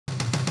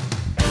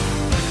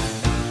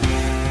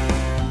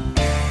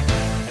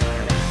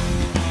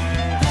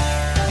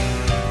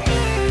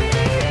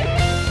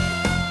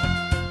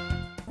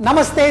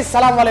నమస్తే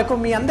సలాం వాలేకుం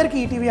మీ అందరికీ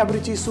ఈటీవీ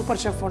అభిరుచి సూపర్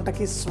షెఫ్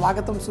వంటకి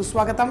స్వాగతం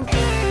సుస్వాగతం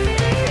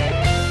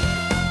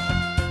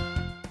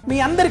మీ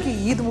అందరికీ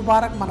ఈద్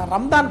ముబారక్ మన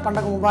రంజాన్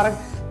పండుగ ముబారక్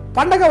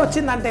పండుగ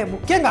వచ్చిందంటే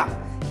ముఖ్యంగా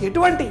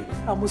ఎటువంటి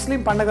ముస్లిం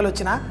పండుగలు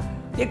వచ్చినా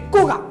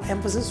ఎక్కువగా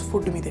ఎంఫసిస్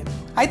ఫుడ్ మీదే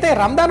అయితే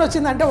రంజాన్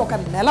వచ్చిందంటే ఒక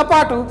నెల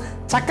పాటు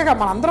చక్కగా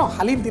మనందరం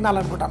హలీం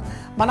తినాలనుకుంటాం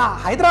మన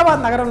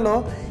హైదరాబాద్ నగరంలో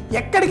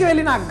ఎక్కడికి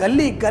వెళ్ళినా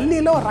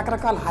గల్లీలో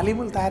రకరకాల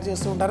హలీములు తయారు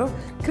చేస్తూ ఉంటారు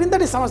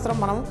క్రిందటి సంవత్సరం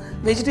మనం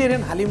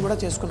వెజిటేరియన్ హలీం కూడా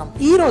చేసుకున్నాం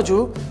ఈ రోజు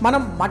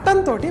మనం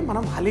మటన్ తోటి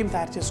మనం హలీం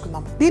తయారు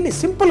చేసుకుందాం దీన్ని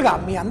సింపుల్గా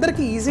మీ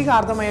అందరికీ ఈజీగా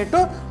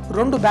అర్థమయ్యేట్టు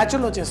 2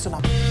 బ్యాచ్ల్లో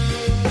చేస్తున్నాం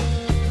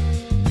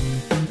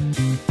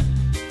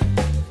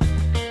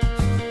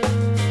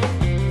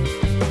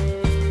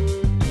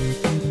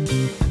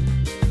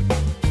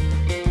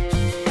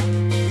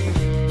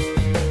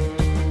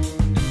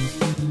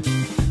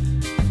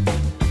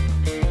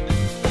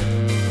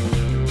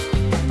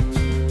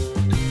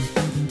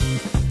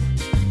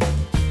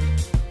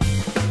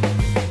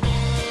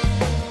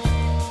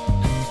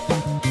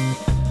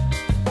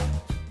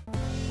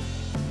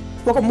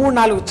ఒక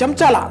 3-4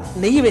 చెంచాల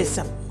నెయ్యి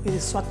వేసాం ఇది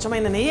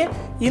స్వచ్ఛమైన నెయ్యి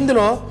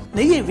ఇందులో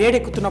నెయ్యి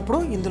వేడెక్కుతున్నప్పుడు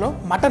ఇందులో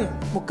మటన్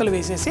ముక్కలు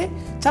వేసేసి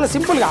చాలా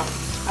సింపుల్గా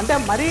అంటే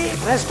మరీ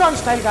రెస్టారెంట్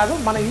స్టైల్ కాదు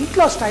మన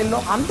ఇంట్లో స్టైల్లో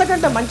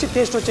అంతకంటే మంచి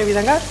టేస్ట్ వచ్చే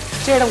విధంగా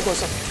చేయడం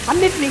కోసం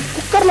అన్నిటినీ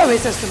కుక్కర్లో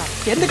వేసేస్తున్నాం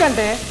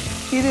ఎందుకంటే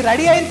ఇది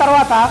రెడీ అయిన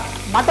తర్వాత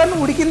మటన్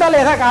ఉడికిందా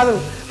లేదా కాదు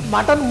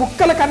మటన్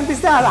ముక్కలు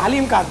కనిపిస్తే అది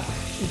హలీం కాదు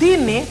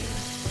దీన్ని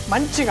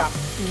మంచిగా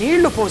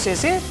నీళ్లు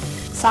పోసేసి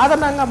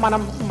సాధారణంగా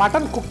మనం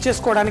మటన్ కుక్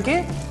చేసుకోవడానికి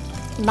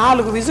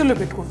 4 విజిల్లు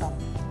పెట్టుకుంటాం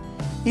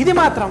ఇది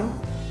మాత్రం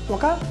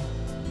ఒక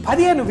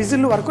 15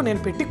 విజిల్లు వరకు నేను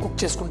పెట్టి కుక్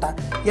చేసుకుంటా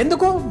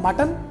ఎందుకు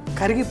మటన్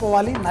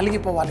కరిగిపోవాలి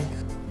నలిగిపోవాలి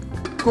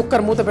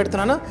కుక్కర్ మూత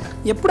పెడుతున్నాను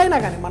ఎప్పుడైనా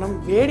కానీ మనం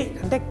వేడి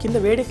అంటే కింద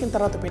వేడెక్కిన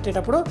తర్వాత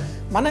పెట్టేటప్పుడు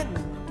మన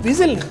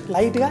విజిల్ని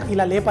లైట్గా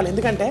ఇలా లేపాలి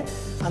ఎందుకంటే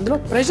అందులో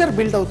ప్రెషర్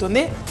బిల్డ్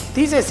అవుతుంది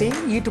తీసేసి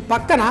ఇటు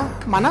పక్కన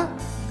మన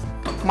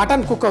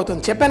మటన్ కుక్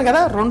అవుతుంది చెప్పాను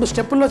కదా 2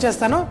 స్టెప్పుల్లో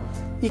చేస్తాను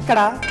ఇక్కడ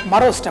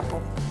మరో స్టెప్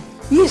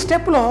ఈ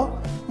స్టెప్లో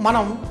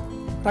మనం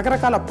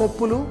రకరకాల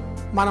పప్పులు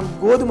మనం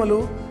గోధుమలు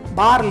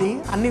బార్లీ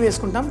అన్నీ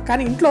వేసుకుంటాం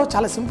కానీ ఇంట్లో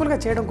చాలా సింపుల్గా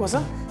చేయడం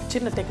కోసం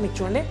చిన్న టెక్నిక్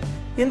చూడండి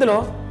ఇందులో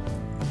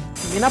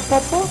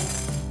మినప్పప్పు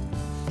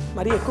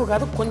మరీ ఎక్కువ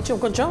కాదు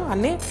కొంచెం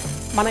అన్నీ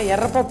మన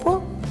ఎర్రపప్పు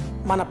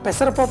మన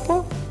పెసరపప్పు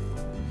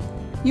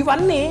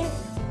ఇవన్నీ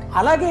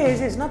అలాగే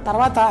వేసేసిన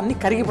తర్వాత అన్నీ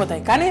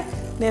కరిగిపోతాయి కానీ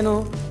నేను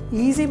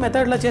ఈజీ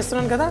మెథడ్లో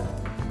చేస్తున్నాను కదా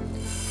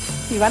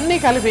ఇవన్నీ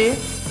కలిపి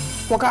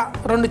ఒక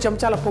 2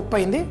 చెంచాల పప్పు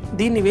అయింది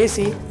దీన్ని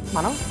వేసి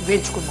మనం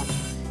వేయించుకుందాం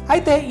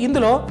అయితే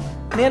ఇందులో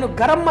నేను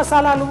గరం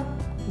మసాలాలు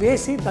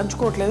వేసి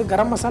దంచుకోవట్లేదు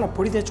గరం మసాలా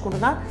పొడి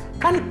తెచ్చుకుంటున్నా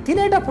కానీ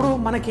తినేటప్పుడు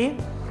మనకి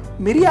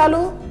మిరియాలు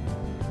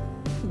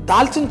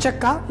దాల్చిన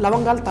చెక్క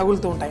లవంగాలు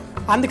తగులుతూ ఉంటాయి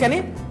అందుకని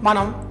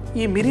మనం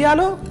ఈ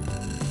మిరియాలు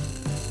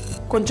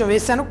కొంచెం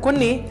వేసాను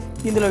కొన్ని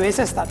ఇందులో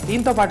వేసేస్తా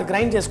దీంతో పాటు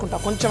గ్రైండ్ చేసుకుంటా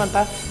కొంచెం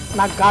అంతా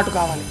నాకు ఘాటు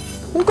కావాలి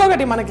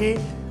ఇంకొకటి మనకి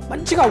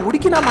మంచిగా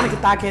ఉడికినా మనకి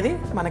తాకేది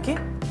మనకి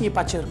ఈ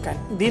పచ్చిమిరపకాయ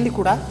దీన్ని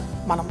కూడా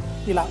మనం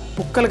ఇలా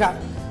ముక్కలుగా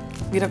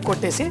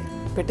విరక్కొట్టేసి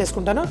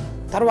పెట్టేసుకుంటాను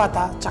తర్వాత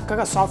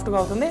చక్కగా సాఫ్ట్గా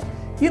అవుతుంది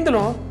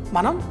ఇందులో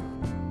మనం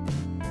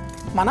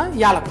మన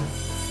యాలకులు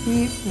ఈ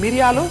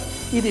మిరియాలు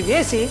ఇది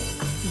వేసి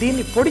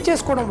దీన్ని పొడి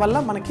చేసుకోవడం వల్ల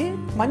మనకి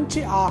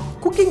మంచి ఆ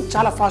కుకింగ్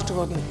చాలా ఫాస్ట్గా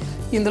అవుతుంది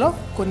ఇందులో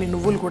కొన్ని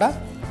నువ్వులు కూడా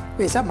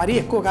వేసా మరీ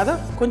ఎక్కువ కాదు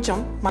కొంచెం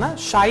మన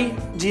షాయి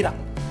జీరా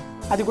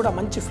అది కూడా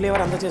మంచి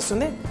ఫ్లేవర్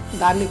అందజేస్తుంది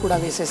దాన్ని కూడా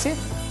వేసేసి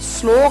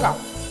స్లోగా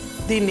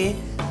దీన్ని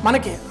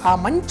మనకి ఆ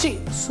మంచి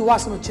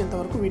సువాసన వచ్చేంత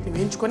వరకు వీటిని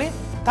వేయించుకొని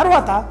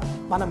తర్వాత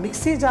మన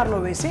మిక్సీ జార్లో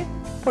వేసి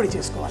పొడి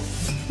చేసుకోవాలి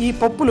ఈ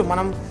పప్పులు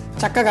మనం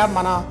చక్కగా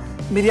మన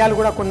మిరియాలు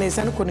కూడా కొన్ని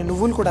వేసాను కొన్ని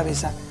నువ్వులు కూడా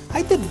వేసాను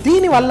అయితే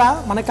దీనివల్ల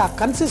మనకి ఆ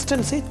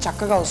కన్సిస్టెన్సీ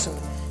చక్కగా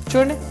వస్తుంది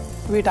చూడండి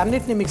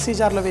వీటన్నిటిని మిక్సీ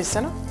జార్లో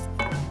వేసాను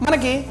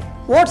మనకి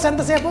ఓట్స్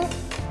ఎంతసేపు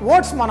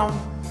ఓట్స్ మనం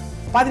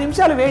 10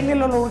 నిమిషాలు వేడి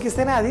నీళ్ళలో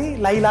ఉడికిస్తేనే అది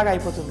లైలాగా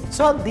అయిపోతుంది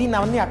సో దీన్ని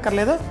అవన్నీ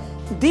అక్కర్లేదు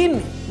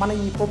దీన్ని మన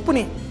ఈ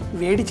పప్పుని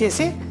వేడి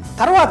చేసి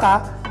తర్వాత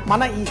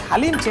మన ఈ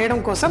హలీం చేయడం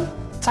కోసం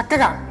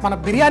చక్కగా మన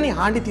బిర్యానీ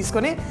హాండి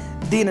తీసుకొని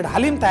దీని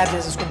హలీం తయారు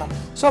చేసేసుకుందాం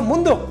సో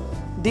ముందు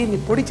దీన్ని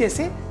పొడి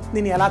చేసి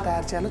దీన్ని ఎలా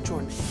తయారు చేయాలో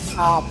చూడండి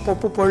ఆ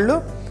పప్పు పొళ్ళు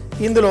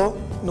ఇందులో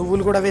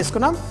నువ్వులు కూడా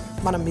వేసుకున్నాం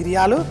మన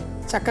మిరియాలు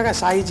చక్కగా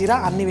షాయి జీరా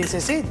అన్నీ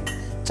వేసేసి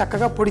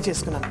చక్కగా పొడి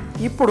చేసుకున్నాం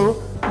ఇప్పుడు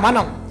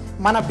మనం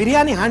మన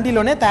బిర్యానీ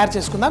హాండీలోనే తయారు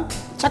చేసుకుందాం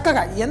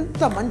చక్కగా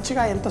ఎంత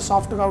మంచిగా ఎంత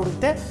సాఫ్ట్గా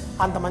ఉడికితే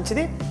అంత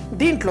మంచిది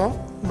దీంట్లో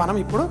మనం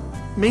ఇప్పుడు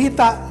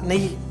మిగతా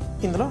నెయ్యి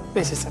ఇందులో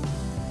వేసేసాం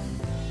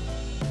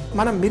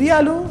మన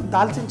మిరియాలు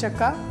దాల్చిన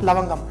చెక్క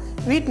లవంగం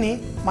వీటిని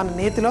మన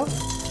నేతిలో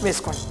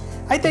వేసుకోండి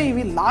అయితే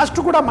ఇవి లాస్ట్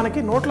కూడా మనకి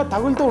నోట్లో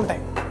తగులుతూ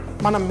ఉంటాయి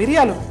మన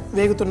మిరియాలు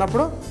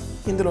వేగుతున్నప్పుడు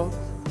ఇందులో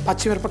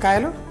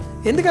పచ్చిమిరపకాయలు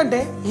ఎందుకంటే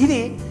ఇది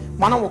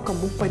మనం ఒక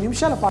 30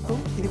 నిమిషాల పాటు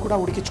ఇది కూడా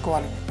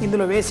ఉడికించుకోవాలి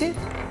ఇందులో వేసి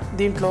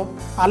దీంట్లో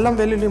అల్లం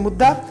వెల్లుల్లి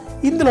ముద్ద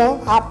ఇందులో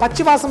ఆ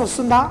పచ్చి వాసన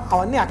వస్తుందా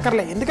అవన్నీ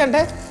అక్కర్లే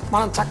ఎందుకంటే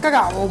మనం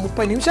చక్కగా ఓ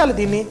 30 నిమిషాలు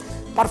దీన్ని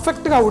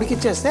పర్ఫెక్ట్గా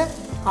ఉడికిచ్చేస్తే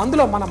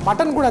అందులో మన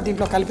మటన్ కూడా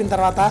దీంట్లో కలిపిన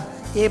తర్వాత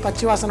ఏ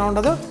పచ్చి వాసన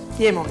ఉండదు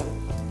ఏమి ఉండదు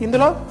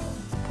ఇందులో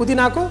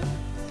పుదీనాకు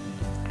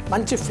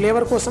మంచి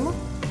ఫ్లేవర్ కోసము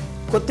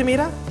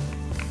కొత్తిమీర.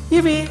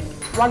 ఇవి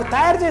వాళ్ళు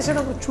తయారు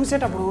చేసేటప్పుడు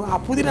చూసేటప్పుడు ఆ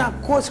పుదీనా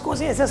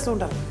కోసి వేసేస్తూ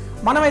ఉంటారు.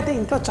 మనమైతే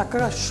ఇంట్లో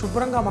చక్కగా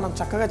శుభ్రంగా మనం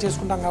చక్కగా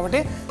చేసుకుంటాం కాబట్టి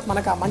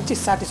మనకు ఆ మంచి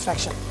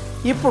సాటిస్ఫాక్షన్.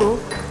 ఇప్పుడు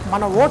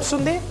మన ఓట్స్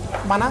ఉంది,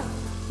 మన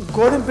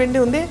గోధుమ పిండి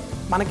ఉంది,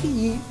 మనకి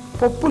ఈ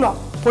పప్పుల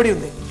పొడి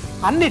ఉంది.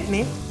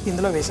 అన్నిటినీ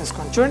ఇందులో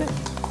వేసేసుకోండి. చూడండి,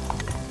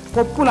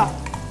 పప్పుల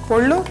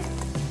పొళ్ళు,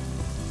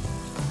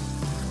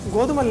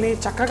 గోధుమల్ని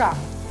చక్కగా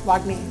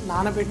వాటిని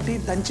నానబెట్టి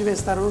దంచి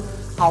వేస్తారు.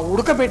 ఆ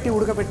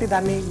ఉడకబెట్టి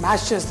దాన్ని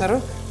మ్యాష్ చేస్తారు.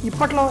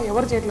 ఇప్పట్లో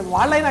ఎవరు చేయట్లేదు.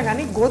 వాళ్ళైనా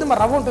కానీ గోధుమ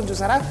రవ్వ ఉంటుంది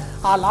చూసారా,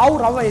 ఆ లావు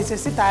రవ్వ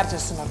వేసేసి తయారు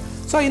చేస్తున్నారు.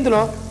 సో ఇందులో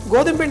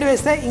గోధుమ పిండి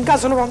వేస్తే ఇంకా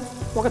సులభం.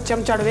 ఒక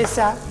చెంచాడు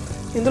వేసా,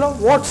 ఇందులో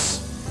ఓట్స్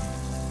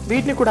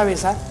వీటిని కూడా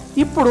వేసా.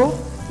 ఇప్పుడు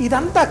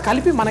ఇదంతా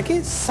కలిపి మనకి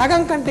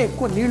సగం కంటే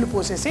ఎక్కువ నీళ్లు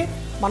పోసేసి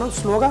మనం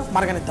స్లోగా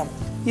మరగనిద్దాం.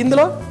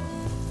 ఇందులో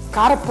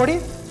కారపొడి,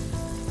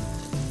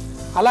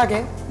 అలాగే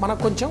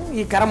మనకు కొంచెం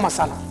ఈ గరం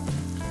మసాలా,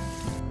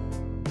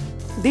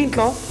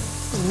 దీంట్లో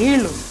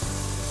నీళ్లు.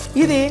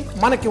 ఇది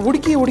మనకి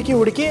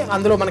ఉడికి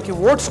అందులో మనకి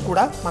ఓట్స్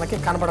కూడా మనకి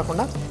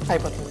కనబడకుండా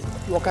అయిపోతుంది.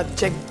 ఒక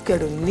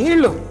జగ్గడు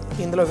నీళ్లు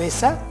ఇందులో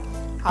వేసా.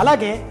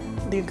 అలాగే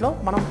దీంట్లో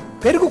మనం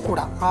పెరుగు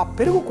కూడా, ఆ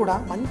పెరుగు కూడా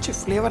మంచి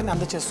ఫ్లేవర్ని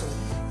అందచేస్తుంది.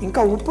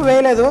 ఇంకా ఉప్పు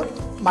వేయలేదు,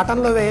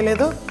 మటన్లో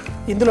వేయలేదు,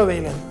 ఇందులో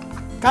వేయలేదు.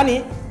 కానీ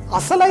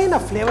అసలైన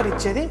ఫ్లేవర్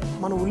ఇచ్చేది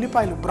మన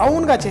ఉల్లిపాయలు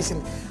బ్రౌన్గా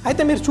చేసింది.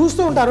 అయితే మీరు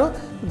చూస్తూ ఉంటారు,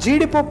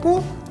 జీడిపప్పు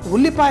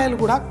ఉల్లిపాయలు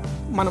కూడా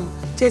మనం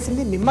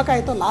చేసింది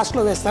నిమ్మకాయతో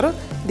లాస్ట్లో వేస్తారు.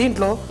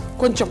 దీంట్లో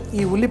కొంచెం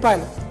ఈ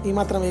ఉల్లిపాయలు ఈ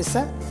మాత్రం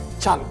వేస్తే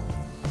చాలు.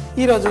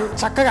 ఈరోజు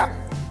చక్కగా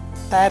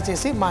తయారు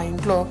చేసి మా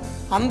ఇంట్లో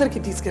అందరికీ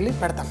తీసుకెళ్ళి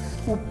పెడతాం.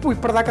 ఉప్పు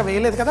ఇప్పటిదాకా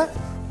వేయలేదు కదా,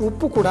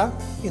 ఉప్పు కూడా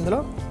ఇందులో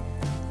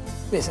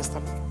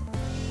వేసేస్తాం.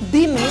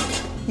 దీన్ని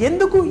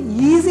ఎందుకు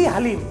ఈజీ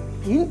హలీం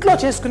ఇంట్లో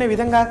చేసుకునే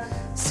విధంగా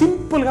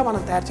సింపుల్గా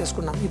మనం తయారు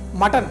చేసుకున్నాం. ఈ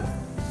మటన్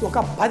ఒక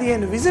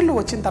 15 విజిల్లు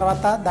వచ్చిన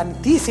తర్వాత దాన్ని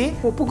తీసి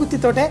ఉప్పు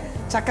గుత్తితోటే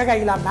చక్కగా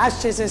ఇలా మ్యాష్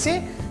చేసేసి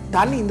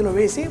దాన్ని ఇందులో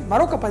వేసి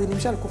మరొక 10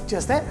 నిమిషాలు కుక్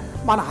చేస్తే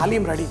మన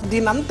హలీం రెడీ.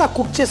 దీన్ని అంతా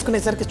కుక్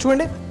చేసుకునేసరికి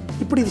చూడండి,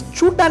 ఇప్పుడు ఇది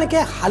చూడటానికే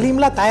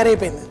హలీంలా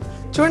తయారైపోయింది.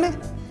 చూడండి,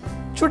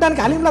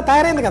 చూడటానికి హలీంలా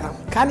తయారైంది కదా,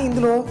 కానీ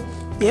ఇందులో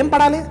ఏం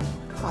పడాలి?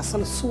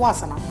 అసలు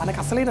సువాసన, మనకు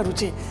అసలైన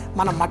రుచి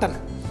మన మటన్.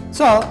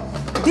 సో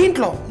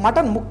దీంట్లో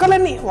మటన్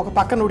ముక్కలన్నీ ఒక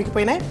పక్కన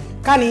ఉడికిపోయినాయి,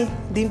 కానీ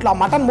దీంట్లో ఆ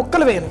మటన్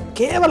ముక్కలు వేయను,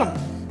 కేవలం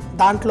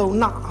దాంట్లో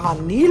ఉన్న ఆ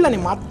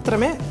నీళ్ళని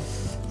మాత్రమే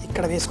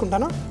ఇక్కడ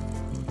వేసుకుంటాను.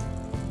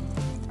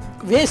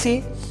 వేసి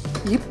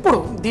ఇప్పుడు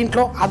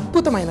దీంట్లో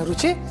అద్భుతమైన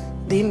రుచి,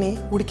 దీన్ని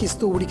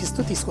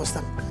ఉడికిస్తూ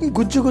తీసుకొస్తాను. ఈ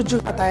గుజ్జు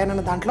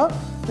తయారైన దాంట్లో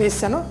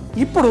వేసాను.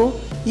 ఇప్పుడు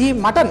ఈ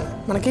మటన్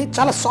మనకి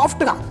చాలా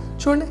సాఫ్ట్గా,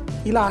 చూడండి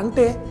ఇలా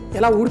అంటే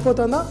ఎలా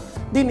ఊడిపోతుందో,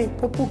 దీన్ని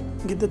పప్పు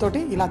గిద్దతోటి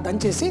ఇలా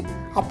దంచేసి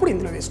అప్పుడు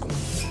ఇందులో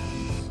వేసుకున్నాం.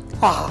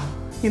 ఆహా,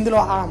 ఇందులో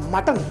ఆ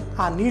మటన్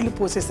ఆ నీళ్లు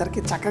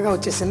పోసేసరికి చక్కగా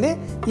వచ్చేసింది.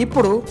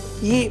 ఇప్పుడు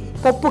ఈ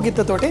పప్పు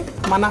గిద్దతోటి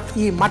మన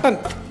ఈ మటన్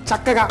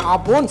చక్కగా ఆ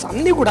బోన్స్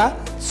అన్నీ కూడా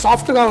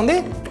సాఫ్ట్గా ఉంది.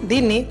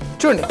 దీన్ని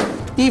చూడండి,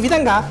 ఈ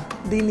విధంగా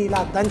దీన్ని ఇలా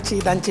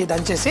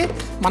దంచేసి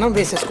మనం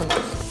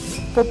వేసేసుకుందాం.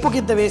 పప్పు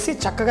గిద్ద వేసి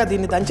చక్కగా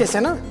దీన్ని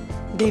దంచేసాను.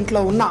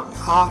 దీంట్లో ఉన్న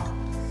ఆ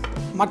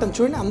మటన్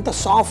చూడండి అంత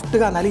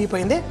సాఫ్ట్గా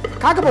నలిగిపోయింది.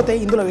 కాకపోతే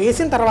ఇందులో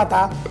వేసిన తర్వాత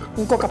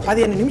ఇంకొక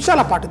 15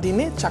 నిమిషాల పాటు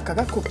దీన్ని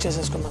చక్కగా కుక్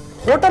చేసేసుకుందాం.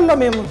 హోటల్లో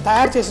మేము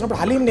తయారు చేసినప్పుడు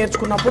హలీం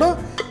నేర్చుకున్నప్పుడు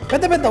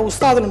పెద్ద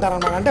ఉస్తాదులు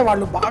ఉంటారన్నమాట, అంటే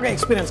వాళ్ళు బాగా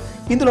ఎక్స్పీరియన్స్.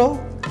 ఇందులో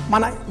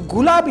మన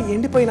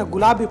ఎండిపోయిన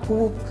గులాబీ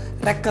పువ్వు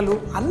రెక్కలు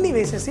అన్నీ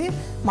వేసేసి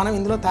మనం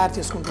ఇందులో తయారు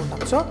చేసుకుంటూ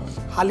ఉంటాం. సో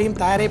హలీం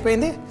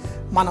తయారైపోయింది.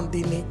 మనం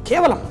దీన్ని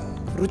కేవలం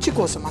రుచి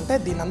కోసం, అంటే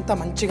దీన్ని అంతా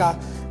మంచిగా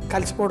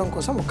కలిసిపోవడం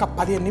కోసం ఒక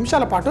 15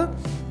 నిమిషాల పాటు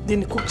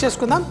దీన్ని కుక్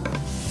చేసుకుందాం.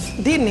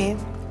 దీన్ని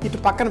ఇటు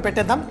పక్కన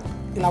పెట్టేద్దాం,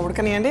 ఇలా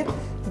ఉడకనియండి.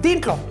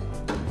 దీంట్లో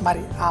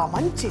మరి ఆ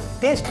మంచి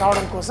టేస్ట్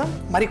రావడం కోసం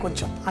మరి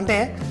కొంచెం, అంటే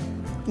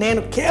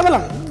నేను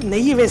కేవలం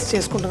నెయ్యి వేసి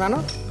చేసుకుంటున్నాను,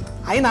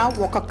 అయినా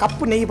 1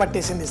 కప్పు నెయ్యి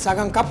పట్టేసింది.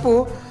 సగం కప్పు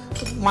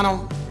మనం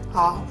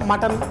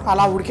మటన్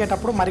అలా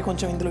ఉడికేటప్పుడు మరి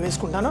కొంచెం ఇందులో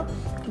వేసుకుంటాను.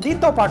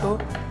 దీంతోపాటు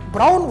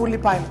బ్రౌన్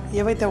ఉల్లిపాయలు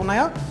ఏవైతే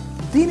ఉన్నాయో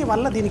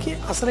దీనివల్ల దీనికి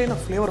అసలైన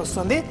ఫ్లేవర్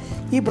వస్తుంది.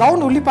 ఈ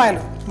బ్రౌన్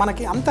ఉల్లిపాయలు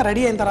మనకి అంత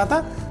రెడీ అయిన తర్వాత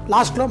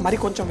లాస్ట్లో మరి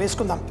కొంచెం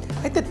వేసుకుందాం.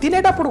 అయితే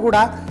తినేటప్పుడు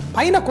కూడా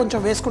పైన కొంచెం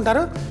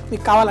వేసుకుంటారు,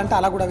 మీకు కావాలంటే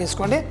అలా కూడా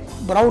వేసుకోండి.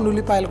 బ్రౌన్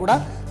ఉల్లిపాయలు కూడా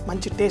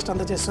మంచి టేస్ట్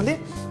అందజేస్తుంది.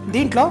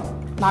 దీంట్లో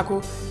నాకు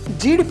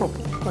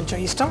జీడిపప్పు కొంచెం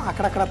ఇష్టం,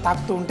 అక్కడక్కడ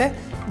తాకుతూ ఉంటే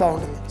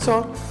బాగుంటుంది. సో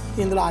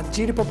ఇందులో ఆ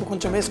జీడిపప్పు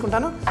కొంచెం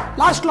వేసుకుంటాను.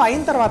 లాస్ట్లో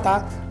అయిన తర్వాత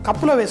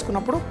కప్పులో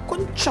వేసుకున్నప్పుడు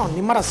కొంచెం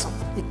నిమ్మరసం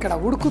ఇక్కడ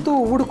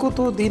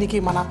ఉడుకుతూ దీనికి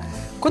మన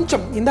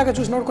కొంచెం ఇందాక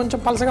చూసినప్పుడు కొంచెం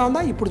పలసగా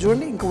ఉందా, ఇప్పుడు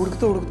చూడండి ఇంకా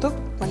ఉడుకుతూ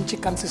మంచి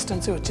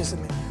కన్సిస్టెన్సీ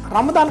వచ్చేసింది.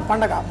 రమదాన్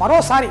పండగ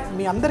మరోసారి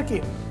మీ అందరికీ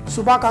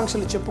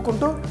శుభాకాంక్షలు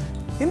చెప్పుకుంటూ,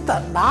 ఇంత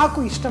నాకు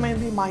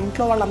ఇష్టమైంది, మా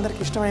ఇంట్లో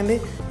వాళ్ళందరికీ ఇష్టమైంది.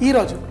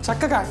 ఈరోజు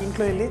చక్కగా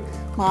ఇంట్లో వెళ్ళి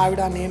మా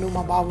ఆవిడ, నేను,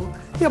 మా బాబు,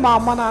 ఇక మా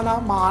అమ్మ నాన్న,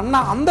 మా అన్న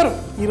అందరూ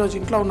ఈరోజు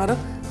ఇంట్లో ఉన్నారు.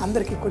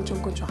 అందరికీ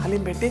కొంచెం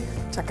హలీం పెట్టి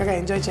చక్కగా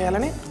ఎంజాయ్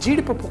చేయాలని,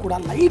 జీడిపప్పు కూడా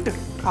లైట్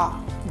ఆ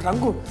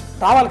రంగు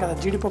రావాలి కదా,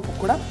 జీడిపప్పు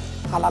కూడా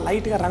అలా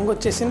లైట్గా రంగు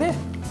వచ్చేసింది.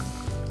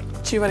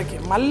 చివరికి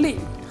మళ్ళీ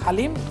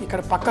హలీం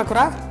ఇక్కడ పక్కకు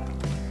రా,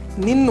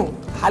 నిన్ను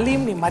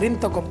హలీంని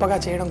మరింత గొప్పగా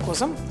చేయడం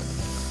కోసం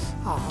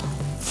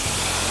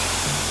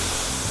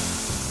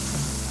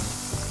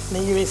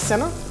నెయ్యి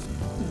వేసాను,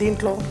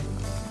 దీంట్లో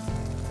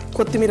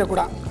కొత్తిమీర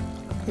కూడా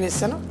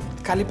వేసాను,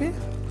 కలిపి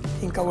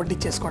ఇంకా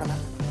వడ్డించేసుకోవడమే.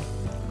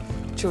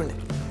 చూడండి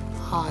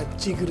ఆ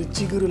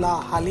జిగురులా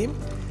హలీం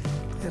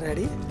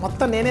రెడీ.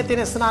 మొత్తం నేనే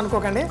తినేస్తున్నా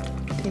అనుకోకండి,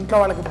 ఇంట్లో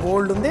వాళ్ళకి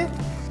బోల్డ్ ఉంది.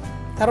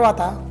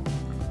 తర్వాత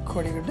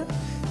కోడిగుడ్డు,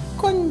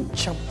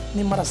 కొంచెం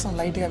నిమ్మరసం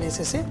లైట్గా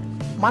వేసేసి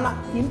మన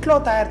ఇంట్లో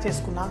తయారు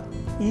చేసుకున్న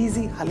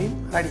ఈజీ హలీం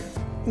రెడీ.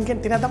 ఇంకేం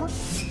తినేద్దామా?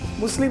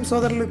 ముస్లిం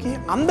సోదరులకి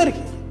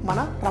అందరికీ మన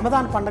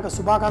రమదాన్ పండుగ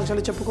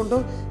శుభాకాంక్షలు చెప్పుకుంటూ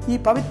ఈ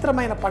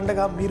పవిత్రమైన పండుగ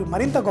మీరు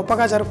మరింత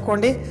గొప్పగా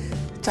జరుపుకోండి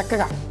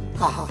చక్కగా.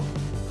 ఆహా,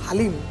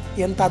 హలీం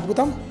ఎంత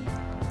అద్భుతం!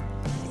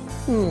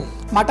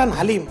 మటన్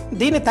హలీం.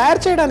 దీన్ని తయారు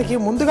చేయడానికి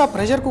ముందుగా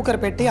ప్రెషర్ కుక్కర్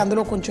పెట్టి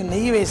అందులో కొంచెం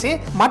నెయ్యి వేసి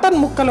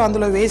మటన్ ముక్కలు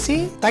అందులో వేసి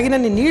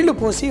తగినన్ని నీళ్లు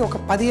పోసి ఒక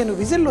 15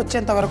 విజిల్లు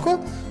వచ్చేంత వరకు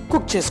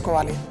కుక్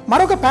చేసుకోవాలి.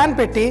 మరొక ప్యాన్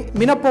పెట్టి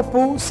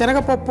మినపప్పు,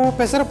 శనగపప్పు,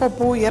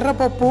 పెసరపప్పు,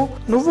 ఎర్రపప్పు,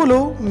 నువ్వులు,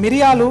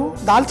 మిరియాలు,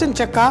 దాల్చిన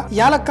చెక్క,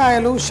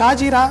 యాలక్కాయలు,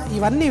 షాజీరా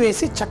ఇవన్నీ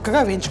వేసి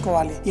చక్కగా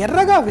వేయించుకోవాలి.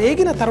 ఎర్రగా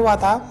వేగిన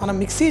తర్వాత మనం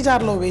మిక్సీ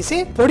జార్లో వేసి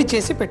పొడి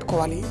చేసి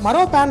పెట్టుకోవాలి.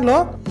 మరో ప్యాన్ లో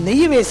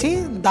నెయ్యి వేసి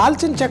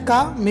దాల్చిన చెక్క,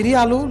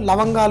 మిరియాలు,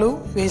 లవంగాలు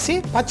వేసి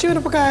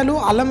పచ్చిమిరపకాయలు,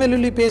 అల్లం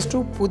వెల్లుల్లి పేస్టు,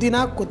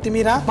 పుదీనా,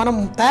 కొత్తిమీర, మనం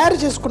తయారు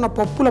చేసుకున్న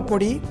పప్పుల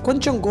పొడి,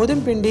 కొంచెం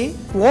గోధుమ పిండి,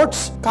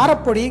 ఓట్స్,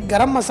 కారపొడి,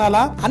 గరం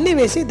మసాలా అన్ని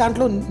వేసి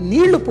దాంట్లో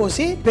నీళ్లు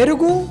పోసి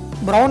పెరుగు,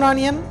 బ్రౌన్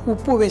ఆనియన్,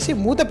 ఉప్పు వేసి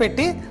మూత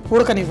పెట్టి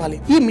ఉడకనివ్వాలి.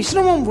 ఈ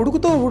మిశ్రమం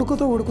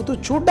ఉడుకుతూ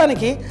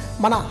చూడ్డానికి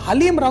మన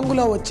హలీం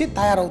రంగులో వచ్చి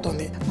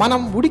తయారవుతుంది. మనం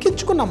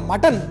ఉడికించుకున్న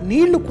మటన్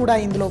నీళ్లు కూడా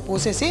ఇందులో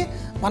పోసేసి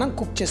మనం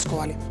కుక్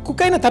చేసుకోవాలి.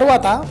 కుక్ అయిన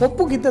తర్వాత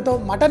పప్పు గిద్దతో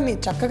మటన్ ని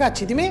చక్కగా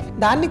చిదిమి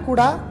దాన్ని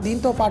కూడా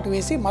దీంతో పాటు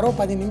వేసి మరో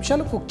 10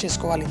 నిమిషాలు కుక్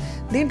చేసుకోవాలి.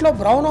 దీంట్లో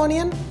బ్రౌన్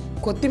ఆనియన్,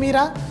 కొత్తిమీర,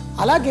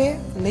 అలాగే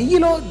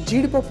నెయ్యిలో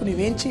జీడిపప్పుని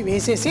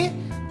వేసేసి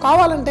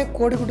కావాలంటే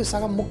కోడిగుడ్డు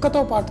సగం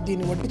ముక్కతో పాటు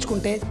దీన్ని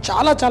వడ్డించుకుంటే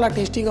చాలా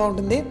టేస్టీగా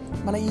ఉంటుంది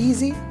మన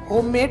ఈజీ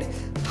హోమ్ మేడ్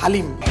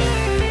హలీం.